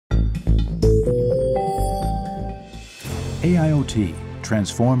AIoT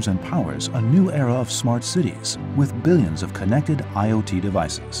transforms and powers a new era of smart cities with billions of connected IoT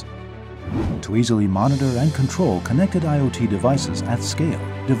devices. To easily monitor and control connected IoT devices at scale,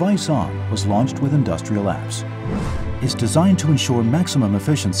 Device On was launched with industrial apps. It's designed to ensure maximum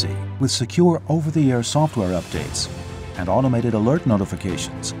efficiency with secure over-the-air software updates and automated alert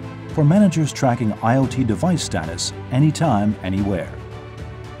notifications for managers tracking IoT device status anytime, anywhere.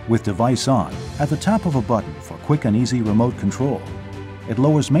 With Device On, at the tap of a button for quick and easy remote control, it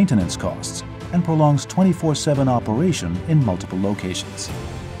lowers maintenance costs and prolongs 24/7 operation in multiple locations.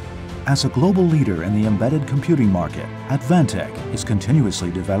 As a global leader in the embedded computing market, Advantech is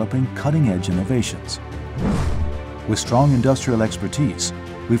continuously developing cutting-edge innovations. With strong industrial expertise,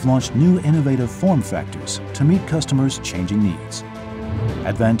 we've launched new innovative form factors to meet customers' changing needs.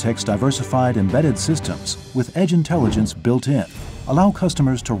 Advantech's diversified embedded systems with edge intelligence built in allow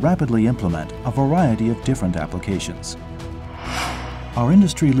customers to rapidly implement a variety of different applications. Our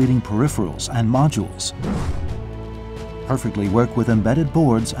industry-leading peripherals and modules perfectly work with embedded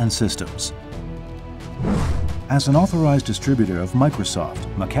boards and systems. As an authorized distributor of Microsoft,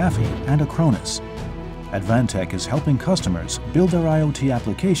 McAfee, and Acronis, Advantech is helping customers build their IoT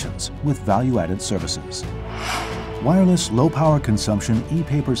applications with value-added services. Wireless low-power consumption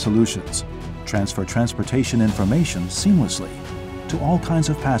e-paper solutions transfer transportation information seamlessly to all kinds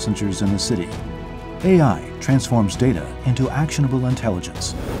of passengers in the city. AI transforms data into actionable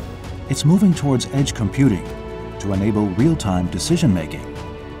intelligence. It's moving towards edge computing to enable real-time decision-making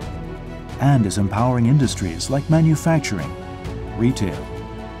and is empowering industries like manufacturing, retail,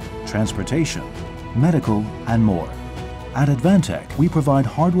 transportation, medical, and more. At Advantech, we provide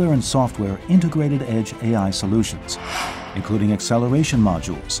hardware and software integrated edge AI solutions, including acceleration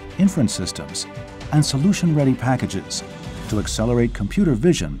modules, inference systems, and solution-ready packages to accelerate computer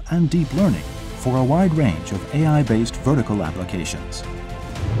vision and deep learning for a wide range of AI-based vertical applications.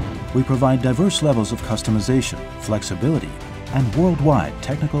 We provide diverse levels of customization, flexibility, and worldwide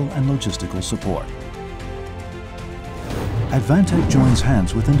technical and logistical support. Advantech joins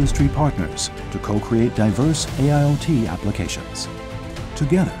hands with industry partners to co-create diverse AIoT applications.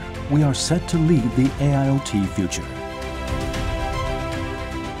 Together, we are set to lead the AIoT future.